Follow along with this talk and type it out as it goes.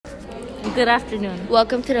Good afternoon.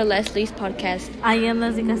 Welcome to the Leslie's podcast. I am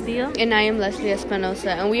Leslie Castillo. And I am Leslie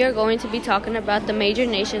Espinosa, and we are going to be talking about the major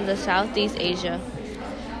nations of Southeast Asia.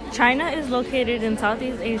 China is located in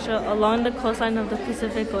Southeast Asia along the coastline of the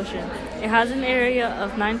Pacific Ocean. It has an area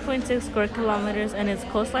of 9.6 square kilometers and its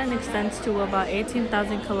coastline extends to about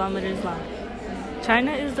 18,000 kilometers long.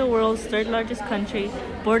 China is the world's third largest country,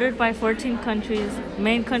 bordered by 14 countries,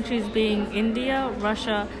 main countries being India,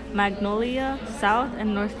 Russia, Mongolia, South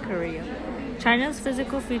and North Korea. China's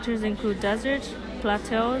physical features include deserts,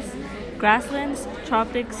 plateaus, grasslands,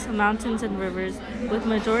 tropics, mountains, and rivers, with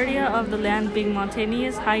majority of the land being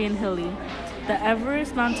mountainous, high and hilly. The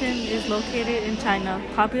Everest mountain is located in China,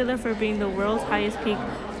 popular for being the world's highest peak,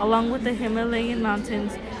 along with the Himalayan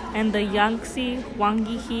mountains and the Yangtze,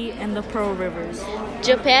 Huanghe, and the Pearl rivers.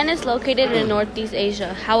 Japan is located in Northeast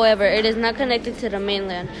Asia. However, it is not connected to the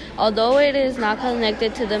mainland. Although it is not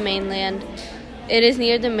connected to the mainland, it is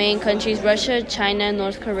near the main countries Russia, China,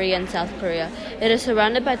 North Korea, and South Korea. It is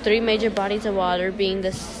surrounded by three major bodies of water, being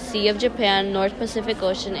the Sea of Japan, North Pacific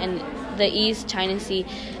Ocean, and the East China Sea.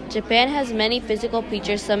 Japan has many physical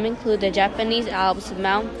features. Some include the Japanese Alps,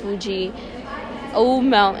 Mount Fuji, O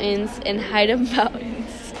Mountains, and Haida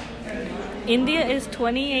Mountains. India is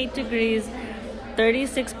 28 degrees,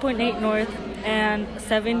 36.8 north, and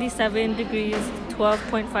 77 degrees,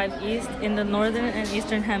 12.5 east in the northern and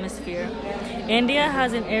eastern hemisphere. India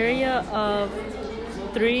has an area of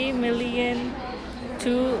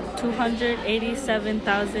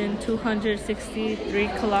 3,287,263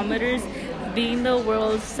 kilometers, being the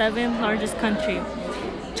world's seventh largest country.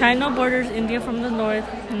 China borders India from the north,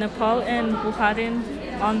 Nepal and Bhutan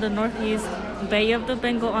on the northeast, Bay of the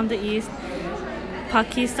Bengal on the east,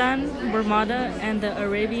 Pakistan, Burma, and the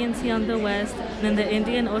Arabian Sea on the west, and the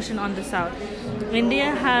Indian Ocean on the south.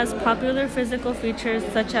 India has popular physical features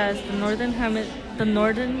such as the northern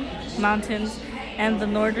mountains and the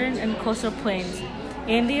northern and coastal plains.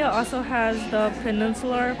 India also has the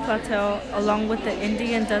peninsular plateau along with the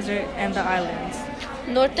Indian desert and the islands.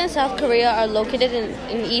 North and South Korea are located in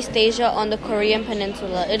East Asia on the Korean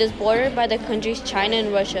peninsula. It is bordered by the countries China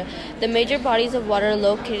and Russia. The major bodies of water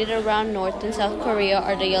located around North and South Korea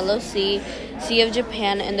are the Yellow Sea, Sea of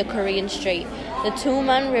Japan, and the Korean Strait. The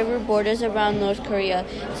Tuman River borders around North Korea.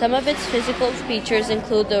 Some of its physical features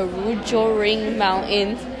include the Rujoring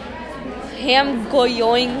Mountains,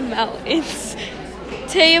 Hamgoyoing Mountains,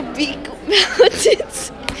 Taebaek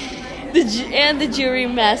Mountains, and the Juri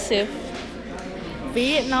Massif.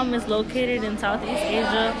 Vietnam is located in Southeast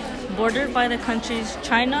Asia, bordered by the countries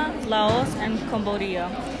China, Laos, and Cambodia.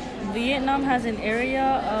 Vietnam has an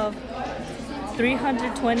area of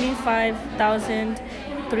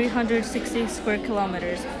 325,360 square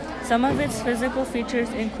kilometers. Some of its physical features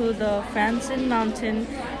include the Phan Xinh Mountain,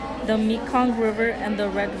 the Mekong River, and the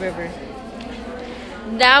Red River.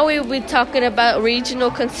 Now we'll be talking about regional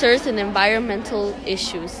concerns and environmental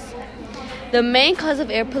issues. The main cause of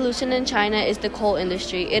air pollution in China is the coal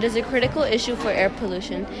industry. It is a critical issue for air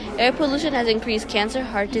pollution. Air pollution has increased cancer,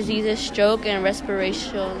 heart diseases, stroke, and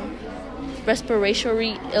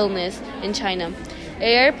respiratory illness in China.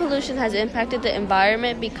 Air pollution has impacted the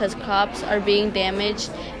environment because crops are being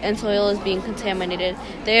damaged and soil is being contaminated.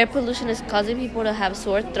 The air pollution is causing people to have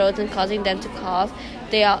sore throats and causing them to cough.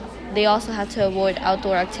 They also have to avoid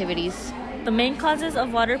outdoor activities. The main causes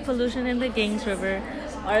of water pollution in the Ganges River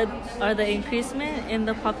are the increasement in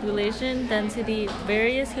the population density,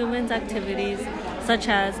 various human activities such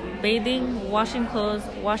as bathing, washing clothes,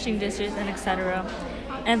 washing dishes, and etc.,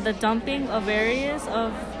 and the dumping of various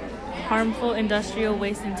of harmful industrial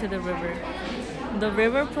waste into the river. The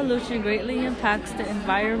river pollution greatly impacts the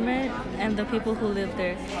environment and the people who live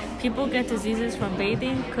there. People get diseases from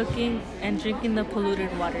bathing, cooking, and drinking the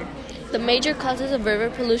polluted water. The major causes of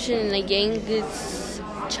river pollution in the Ganges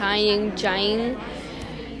Jiang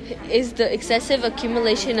is the excessive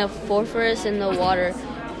accumulation of phosphorus in the water.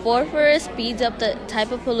 Phosphorus speeds up the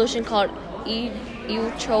type of pollution called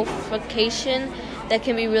eutrophication that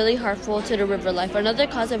can be really harmful to the river life. Another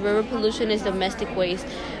cause of river pollution is domestic waste,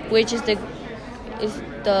 which is the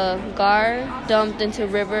gar dumped into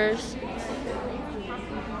rivers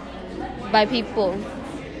by people.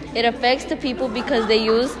 It affects the people because they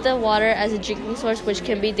use the water as a drinking source, which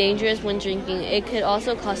can be dangerous when drinking. It could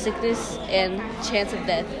also cause sickness and chance of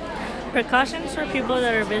death. Precautions for people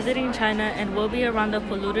that are visiting China and will be around the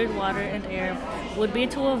polluted water and air would be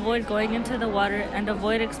to avoid going into the water and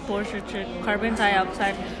avoid exposure to carbon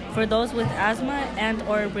dioxide for those with asthma and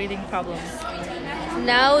or breathing problems.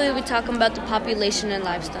 Now we will be talking about the population and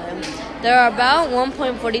lifestyle. There are about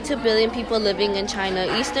 1.42 billion people living in China.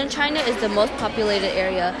 Eastern China is the most populated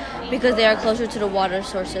area. because they are closer to the water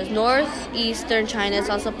sources. Northeastern China is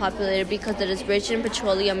also populated because it is rich in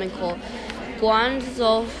petroleum and coal.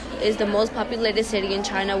 Guangzhou is the most populated city in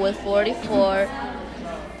China with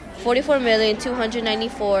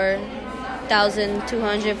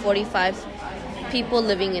 44,294,245 people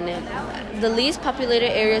living in it. The least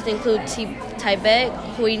populated areas include Tibet,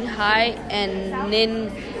 Qinghai, and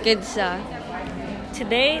Ningxia.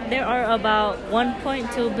 Today, there are about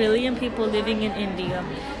 1.2 billion people living in India.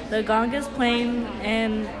 The Ganges Plain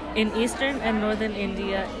in eastern and northern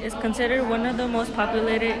India is considered one of the most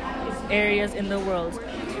populated areas in the world.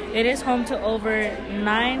 It is home to over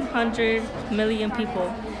 900 million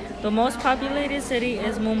people. The most populated city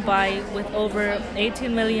is Mumbai with over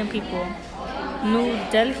 18 million people. New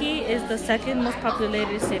Delhi is the second most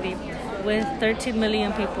populated city with 13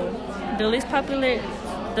 million people. The least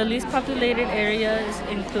populated areas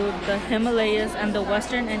include the Himalayas and the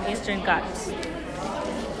western and eastern Ghats.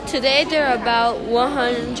 Today, there are about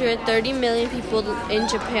 130 million people in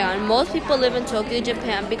Japan. Most people live in Tokyo,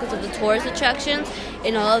 Japan because of the tourist attractions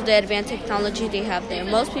and all of the advanced technology they have there.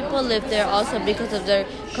 Most people live there also because of their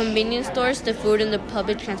convenience stores, the food, and the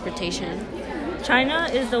public transportation. China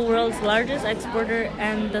is the world's largest exporter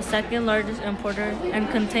and the second largest importer and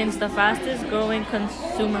contains the fastest growing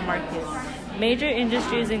consumer market. Major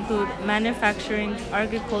industries include manufacturing,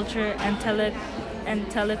 agriculture, and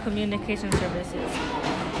telecommunication services.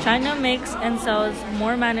 China makes and sells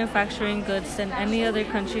more manufacturing goods than any other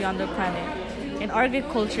country on the planet. In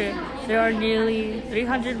agriculture, there are nearly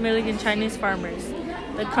 300 million Chinese farmers.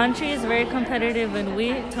 The country is very competitive in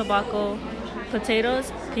wheat, tobacco,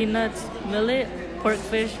 potatoes, peanuts, millet, pork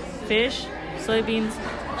fish, soybeans,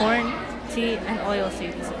 corn, tea, and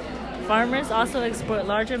oilseeds. Farmers also export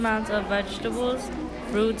large amounts of vegetables,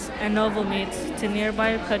 fruits, and novel meats to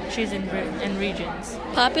nearby countries and regions.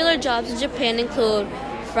 Popular jobs in Japan include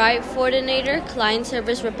freight coordinator, client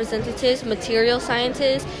service representatives, material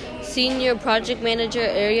scientist, senior project manager,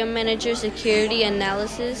 area manager, security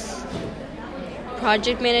analysis,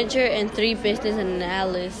 project manager, and 3 business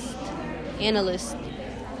analysts.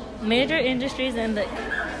 Major industries in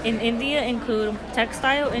India include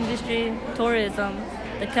textile industry, tourism,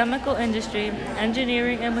 the chemical industry,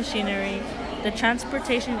 engineering and machinery, the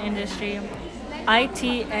transportation industry, IT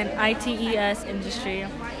and ITES industry,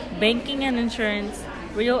 banking and insurance,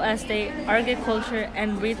 real estate, agriculture,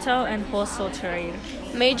 and retail and wholesale trade.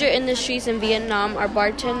 Major industries in Vietnam are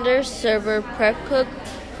bartender, server, prep cook,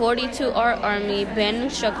 42R Army, band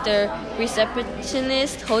instructor,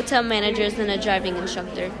 receptionist, hotel managers, and a driving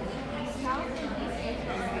instructor.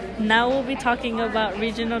 Now we'll be talking about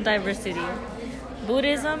regional diversity.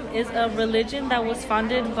 Buddhism is a religion that was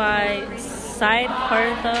founded by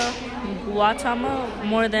Siddhartha Gautama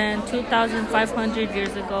more than 2,500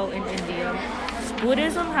 years ago in India.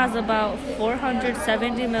 Buddhism has about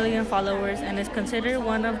 470 million followers and is considered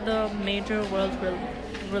one of the major world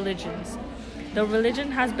religions. The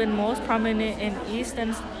religion has been most prominent in East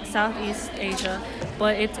and Southeast Asia,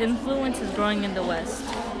 but its influence is growing in the West.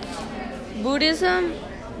 Buddhism,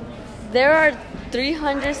 there are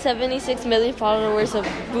 376 million followers of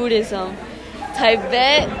Buddhism.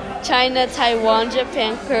 Tibet, China, Taiwan,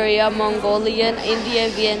 Japan, Korea, Mongolia, India,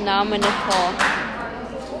 Vietnam, and Nepal.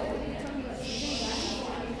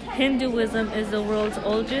 Hinduism is the world's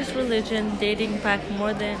oldest religion, dating back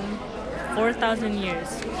more than 4,000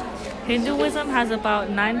 years. Hinduism has about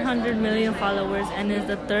 900 million followers and is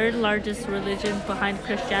the third largest religion behind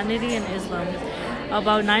Christianity and Islam.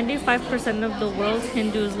 About 95% of the world's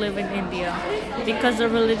Hindus live in India. Because the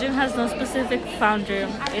religion has no specific founder,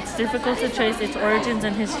 it's difficult to trace its origins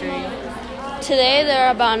and history. Today, there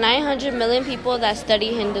are about 900 million people that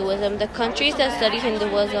study Hinduism. The countries that study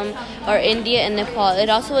Hinduism are India and Nepal. It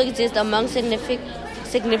also exists among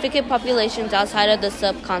significant populations outside of the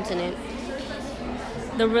subcontinent.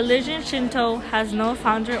 The religion Shinto has no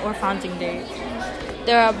founder or founding date.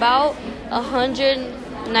 There are about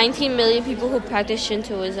 119 million people who practice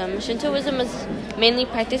Shintoism. Shintoism is mainly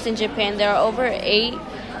practiced in Japan. There are over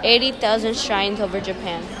 80,000 shrines over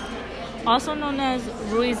Japan. Also known as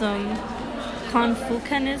Ruism,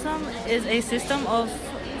 Confucianism is a system of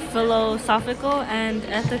philosophical and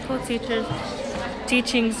ethical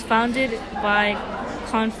teachings founded by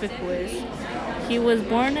Confucius. He was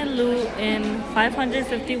born in Lu in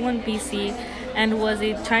 551 BC and was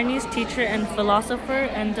a Chinese teacher and philosopher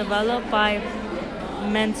and developed by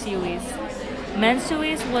Mencius.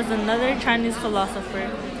 Mencius was another Chinese philosopher,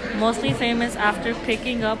 mostly famous after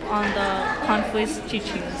picking up on the Confucius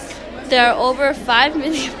teachings. There are over 5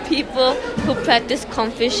 million people who practice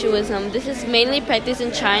Confucianism. This is mainly practiced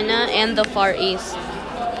in China and the Far East.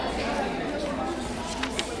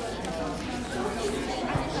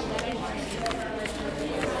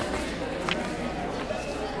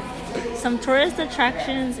 Some tourist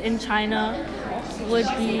attractions in China would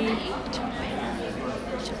be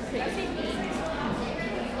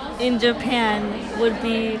in Japan would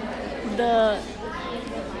be the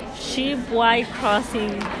Shibuya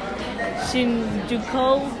Crossing,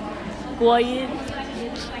 Shinjuku Goyen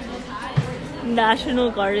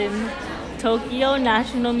National Garden, Tokyo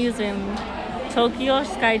National Museum, Tokyo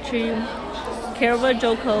Skytree,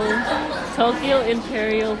 Karamojoko, Tokyo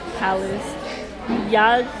Imperial Palace,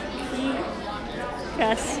 Yagi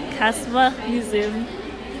Kasma Museum,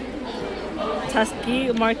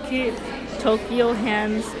 Tasaki Market, Tokyo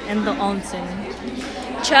Hands, and the onsen.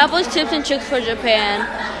 Travel tips and tricks for Japan.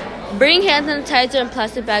 Bring hand sanitizer and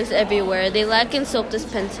plastic bags everywhere. They lack in soap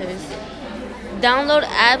dispensers. Download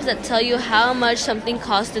apps that tell you how much something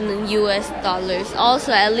costs in US dollars.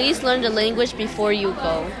 Also, at least learn the language before you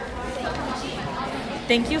go.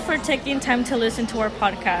 Thank you for taking time to listen to our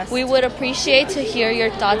podcast. We would appreciate to hear your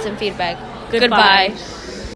thoughts and feedback. Goodbye.